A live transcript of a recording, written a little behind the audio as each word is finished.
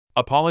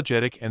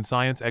Apologetic and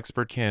science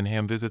expert Ken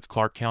Ham visits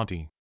Clark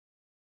County.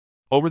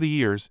 Over the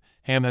years,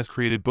 Ham has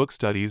created book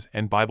studies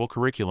and Bible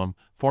curriculum,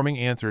 forming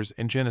Answers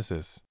in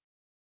Genesis.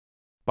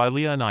 By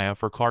Leah Anaya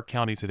for Clark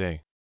County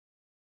Today.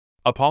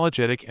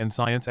 Apologetic and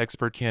science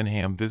expert Ken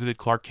Ham visited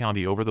Clark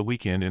County over the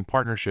weekend in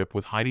partnership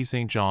with Heidi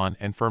St. John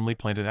and Firmly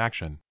Planted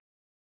Action.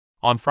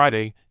 On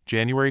Friday,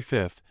 January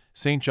 5th,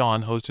 St.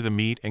 John hosted a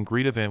meet and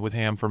greet event with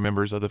Ham for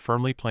members of the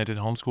Firmly Planted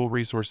Homeschool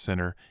Resource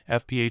Center,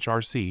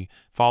 FPHRC,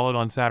 followed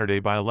on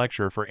Saturday by a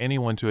lecture for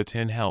anyone to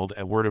attend held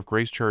at Word of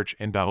Grace Church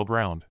in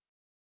Battleground.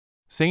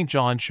 St.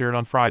 John shared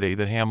on Friday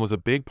that Ham was a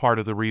big part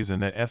of the reason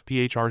that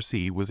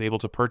FPHRC was able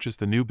to purchase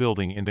the new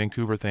building in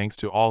Vancouver thanks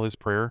to all his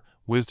prayer,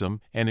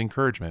 wisdom, and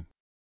encouragement.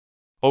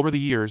 Over the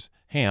years,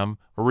 Ham,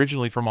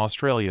 originally from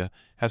Australia,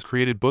 has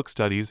created book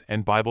studies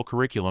and Bible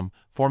curriculum,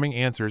 forming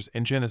Answers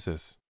in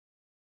Genesis.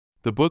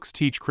 The books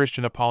teach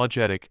Christian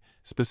apologetic,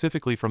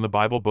 specifically from the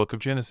Bible book of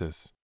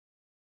Genesis.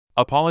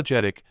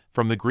 Apologetic,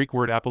 from the Greek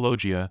word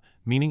apologia,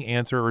 meaning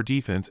answer or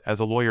defense as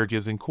a lawyer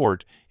gives in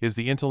court, is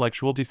the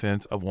intellectual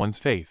defense of one's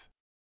faith.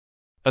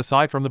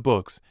 Aside from the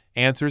books,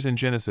 Answers in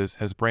Genesis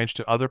has branched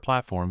to other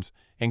platforms,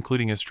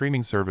 including a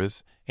streaming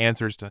service,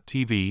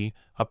 Answers.tv,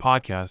 a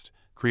podcast,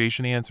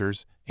 Creation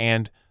Answers,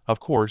 and, of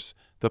course,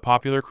 the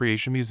popular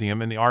Creation Museum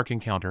and the Ark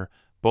Encounter,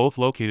 both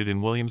located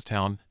in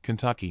Williamstown,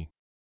 Kentucky.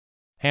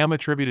 Ham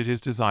attributed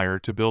his desire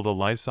to build a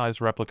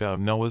life-size replica of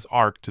Noah's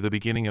Ark to the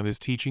beginning of his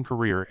teaching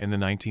career in the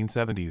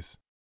 1970s.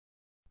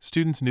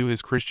 Students knew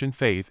his Christian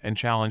faith and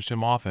challenged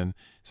him often,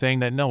 saying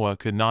that Noah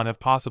could not have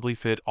possibly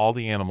fit all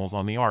the animals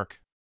on the ark.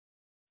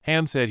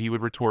 Ham said he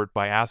would retort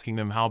by asking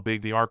them how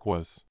big the ark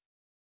was.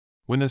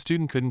 When the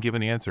student couldn't give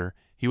an answer,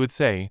 he would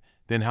say,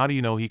 "Then how do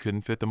you know he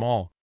couldn't fit them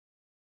all?"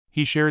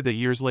 He shared that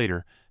years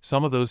later,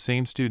 some of those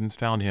same students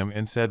found him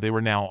and said they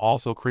were now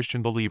also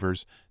Christian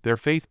believers, their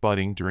faith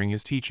budding during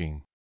his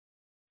teaching.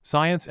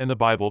 Science and the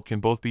Bible can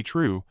both be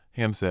true,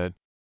 Ham said.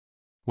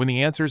 When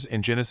the Answers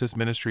in Genesis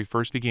ministry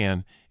first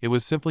began, it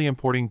was simply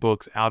importing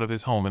books out of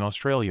his home in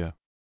Australia.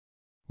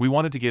 We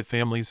wanted to get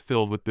families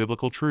filled with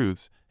biblical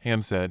truths,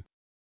 Ham said.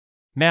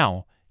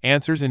 Now,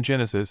 Answers in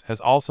Genesis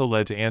has also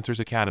led to Answers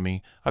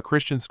Academy, a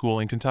Christian school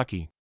in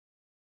Kentucky.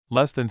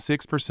 Less than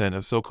 6%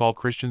 of so-called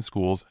Christian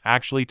schools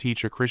actually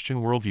teach a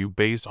Christian worldview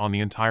based on the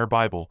entire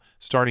Bible,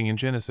 starting in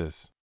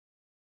Genesis.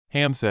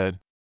 Ham said.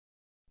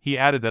 He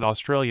added that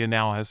Australia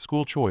now has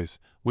school choice,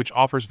 which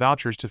offers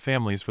vouchers to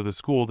families for the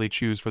school they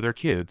choose for their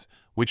kids,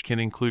 which can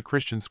include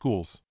Christian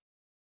schools.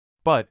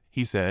 But,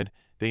 he said,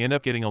 they end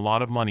up getting a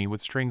lot of money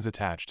with strings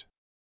attached.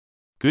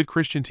 Good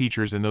Christian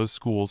teachers in those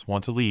schools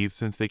want to leave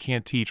since they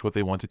can't teach what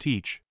they want to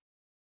teach.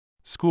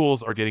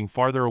 Schools are getting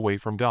farther away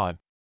from God.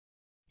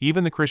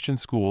 Even the Christian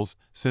schools,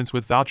 since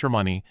with voucher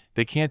money,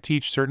 they can't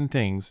teach certain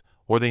things,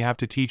 or they have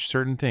to teach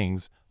certain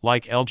things,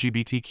 like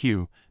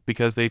LGBTQ,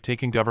 because they've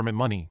taken government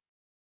money.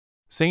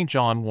 St.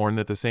 John warned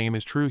that the same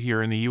is true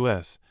here in the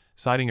U.S.,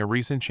 citing a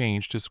recent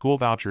change to school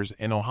vouchers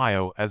in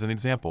Ohio as an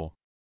example.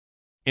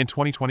 In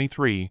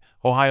 2023,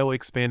 Ohio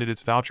expanded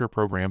its voucher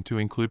program to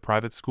include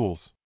private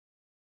schools.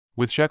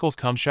 With shekels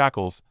come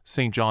shackles,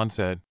 St. John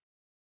said.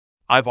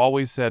 I've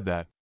always said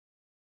that.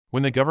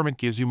 When the government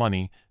gives you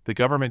money, the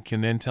government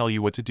can then tell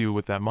you what to do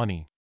with that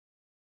money.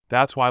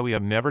 That's why we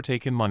have never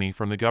taken money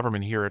from the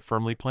government here at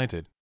Firmly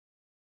Planted.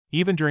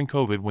 Even during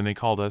COVID when they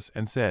called us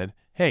and said,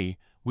 "Hey,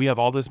 we have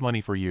all this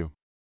money for you.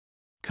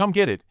 Come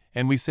get it,"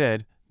 and we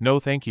said, "No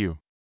thank you."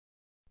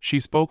 She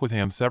spoke with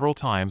him several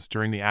times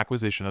during the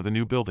acquisition of the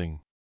new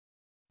building.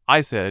 I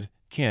said,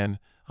 "Ken,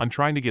 I'm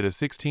trying to get a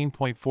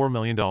 $16.4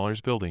 million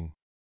building."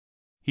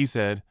 He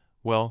said,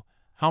 "Well,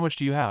 how much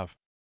do you have?"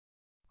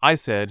 I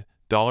said,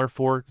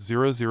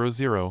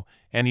 $4,000,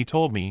 and he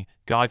told me,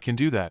 God can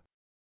do that.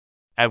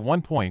 At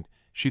one point,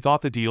 she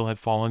thought the deal had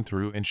fallen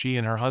through and she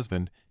and her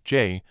husband,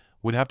 Jay,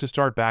 would have to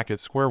start back at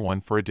square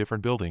one for a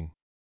different building.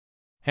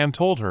 Ham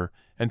told her,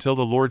 until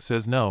the Lord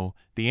says no,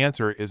 the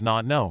answer is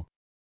not no.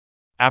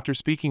 After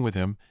speaking with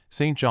him,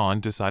 St.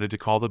 John decided to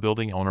call the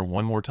building owner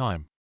one more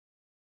time.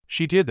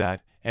 She did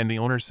that, and the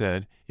owner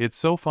said, "It's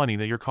so funny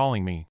that you're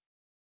calling me.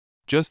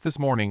 Just this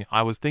morning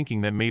I was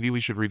thinking that maybe we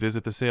should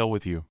revisit the sale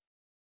with you."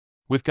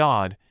 With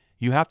God,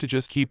 you have to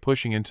just keep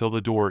pushing until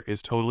the door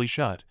is totally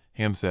shut,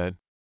 Ham said.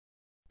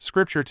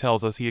 Scripture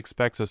tells us He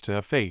expects us to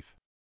have faith.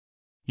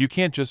 You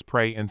can't just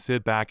pray and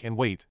sit back and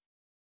wait.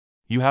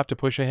 You have to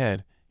push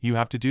ahead, you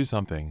have to do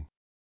something.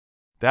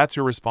 That's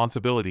your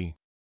responsibility.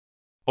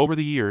 Over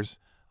the years,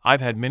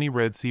 I've had many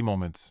Red Sea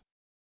moments.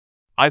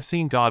 I've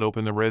seen God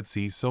open the Red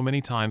Sea so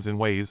many times in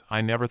ways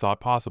I never thought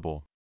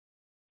possible.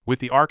 With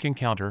the Ark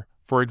Encounter,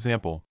 for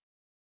example.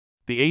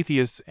 The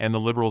atheists and the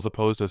liberals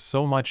opposed us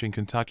so much in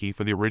Kentucky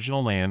for the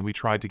original land we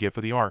tried to get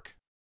for the Ark.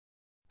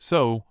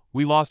 So,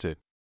 we lost it.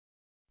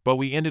 But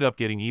we ended up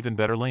getting even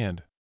better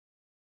land.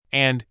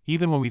 And,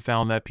 even when we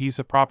found that piece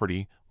of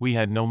property, we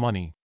had no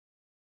money.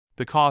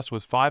 The cost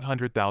was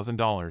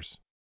 $500,000.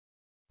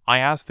 I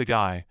asked the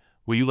guy,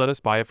 "Will you let us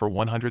buy it for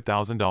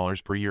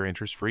 $100,000 per year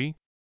interest-free?"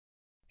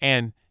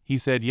 And, he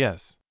said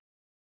yes.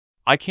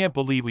 I can't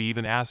believe we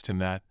even asked him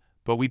that,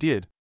 but we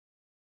did.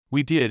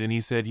 We did, and he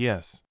said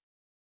yes.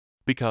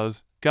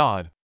 Because,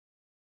 God.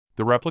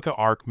 The replica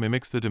ark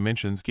mimics the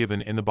dimensions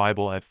given in the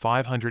Bible at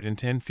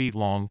 510 feet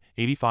long,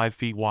 85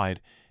 feet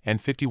wide,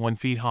 and 51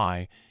 feet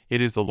high.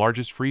 It is the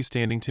largest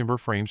freestanding timber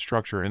frame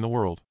structure in the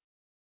world.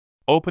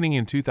 Opening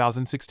in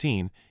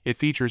 2016, it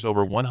features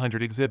over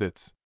 100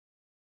 exhibits.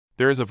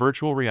 There is a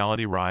virtual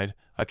reality ride,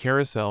 a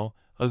carousel,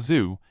 a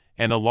zoo,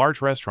 and a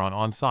large restaurant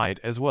on site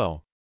as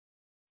well.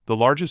 The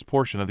largest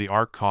portion of the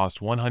ark cost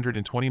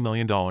 $120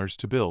 million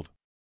to build.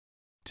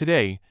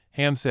 Today,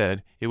 Ham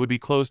said, it would be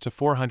close to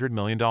 $400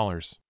 million.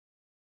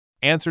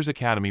 Answers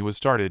Academy was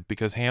started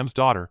because Ham's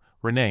daughter,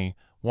 Renee,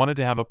 wanted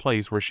to have a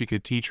place where she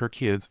could teach her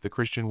kids the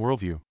Christian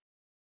worldview.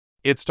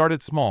 It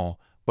started small,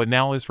 but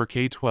now is for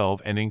K-12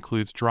 and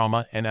includes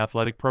drama and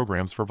athletic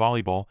programs for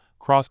volleyball,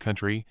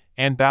 cross-country,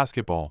 and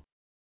basketball.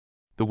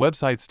 The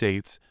website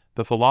states,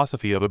 the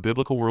philosophy of a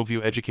biblical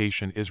worldview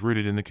education is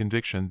rooted in the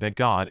conviction that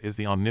God is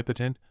the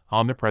omnipotent,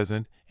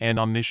 omnipresent, and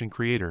omniscient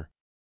creator.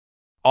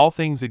 All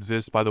things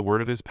exist by the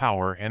word of his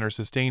power and are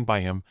sustained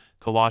by him,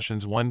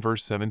 Colossians 1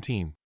 verse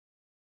 17.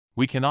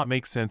 We cannot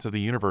make sense of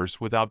the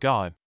universe without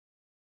God.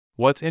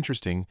 What's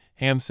interesting,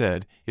 Ham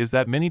said, is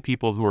that many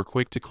people who are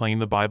quick to claim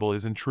the Bible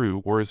isn't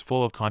true or is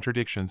full of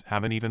contradictions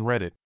haven't even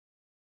read it.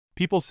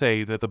 People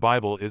say that the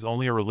Bible is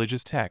only a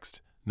religious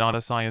text, not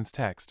a science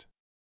text.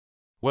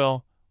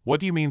 Well, what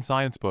do you mean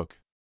science book?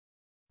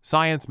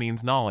 Science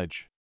means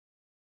knowledge.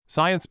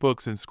 Science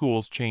books in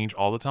schools change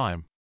all the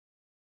time.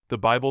 The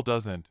Bible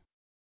doesn't.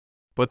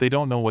 But they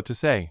don't know what to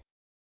say.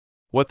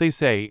 What they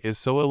say is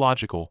so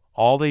illogical,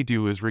 all they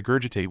do is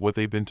regurgitate what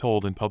they've been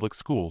told in public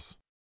schools.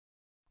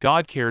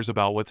 God cares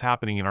about what's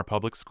happening in our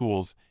public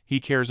schools, he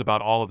cares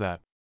about all of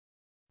that.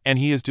 And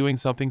he is doing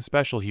something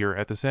special here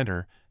at the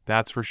center,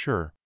 that's for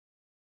sure.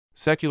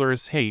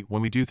 Secularists hate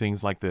when we do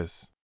things like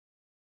this.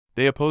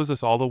 They oppose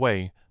us all the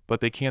way, but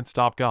they can't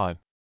stop God.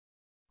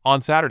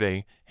 On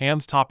Saturday,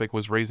 Ham's topic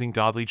was raising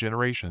godly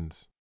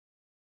generations.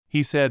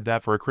 He said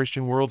that for a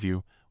Christian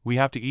worldview, we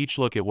have to each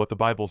look at what the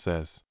Bible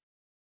says.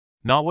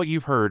 Not what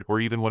you've heard or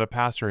even what a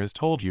pastor has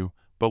told you,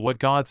 but what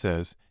God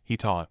says, he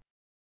taught.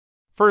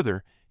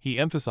 Further, he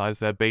emphasized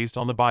that based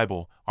on the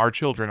Bible, our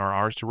children are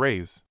ours to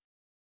raise.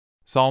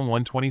 Psalm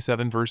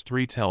 127 verse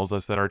 3 tells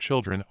us that our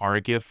children are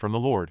a gift from the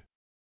Lord.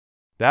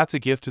 That's a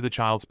gift to the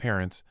child's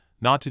parents,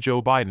 not to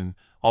Joe Biden,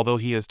 although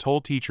he has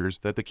told teachers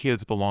that the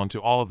kids belong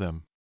to all of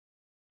them.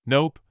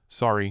 Nope,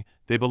 sorry,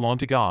 they belong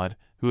to God,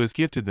 who has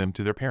gifted them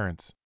to their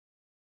parents.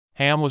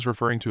 Ham was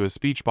referring to a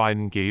speech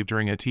Biden gave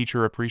during a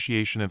teacher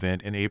appreciation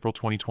event in April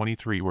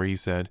 2023 where he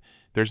said,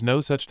 "There's no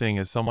such thing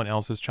as someone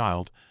else's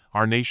child,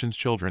 our nation's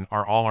children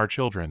are all our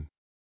children."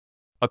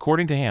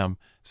 According to Ham,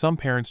 some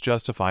parents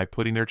justify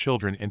putting their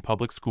children in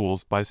public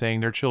schools by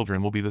saying their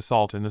children will be the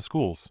salt in the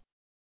schools.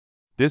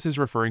 This is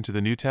referring to the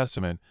New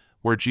Testament,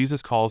 where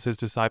Jesus calls his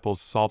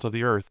disciples salt of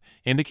the earth,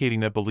 indicating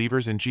that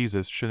believers in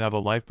Jesus should have a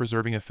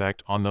life-preserving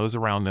effect on those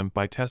around them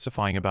by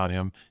testifying about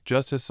him,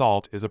 just as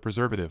salt is a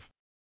preservative.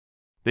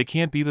 They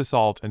can't be the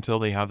salt until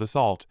they have the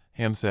salt,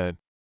 Ham said.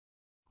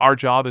 Our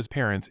job as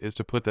parents is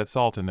to put that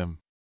salt in them.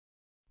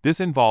 This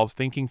involves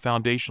thinking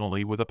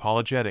foundationally with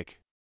apologetic.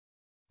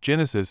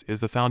 Genesis is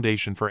the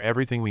foundation for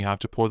everything. We have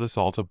to pour the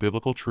salt of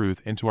biblical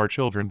truth into our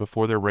children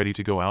before they're ready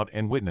to go out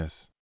and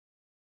witness.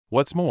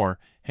 What's more,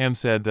 Ham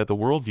said that the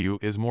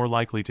worldview is more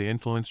likely to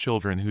influence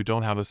children who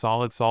don't have a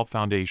solid salt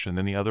foundation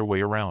than the other way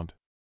around.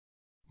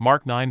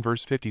 Mark 9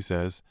 verse 50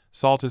 says,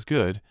 "Salt is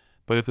good,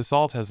 but if the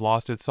salt has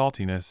lost its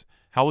saltiness,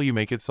 how will you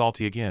make it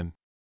salty again?"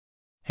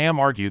 Ham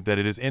argued that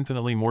it is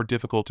infinitely more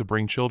difficult to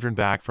bring children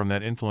back from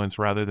that influence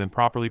rather than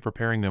properly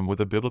preparing them with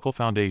a biblical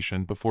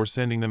foundation before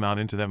sending them out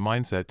into that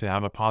mindset to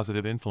have a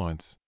positive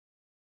influence.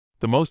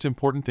 The most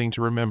important thing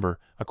to remember,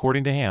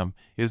 according to Ham,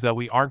 is that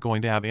we aren't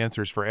going to have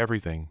answers for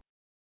everything.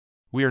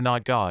 We are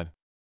not God.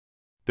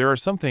 There are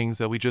some things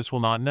that we just will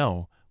not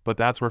know, but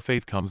that's where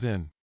faith comes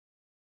in.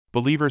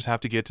 Believers have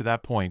to get to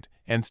that point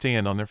and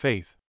stand on their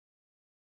faith.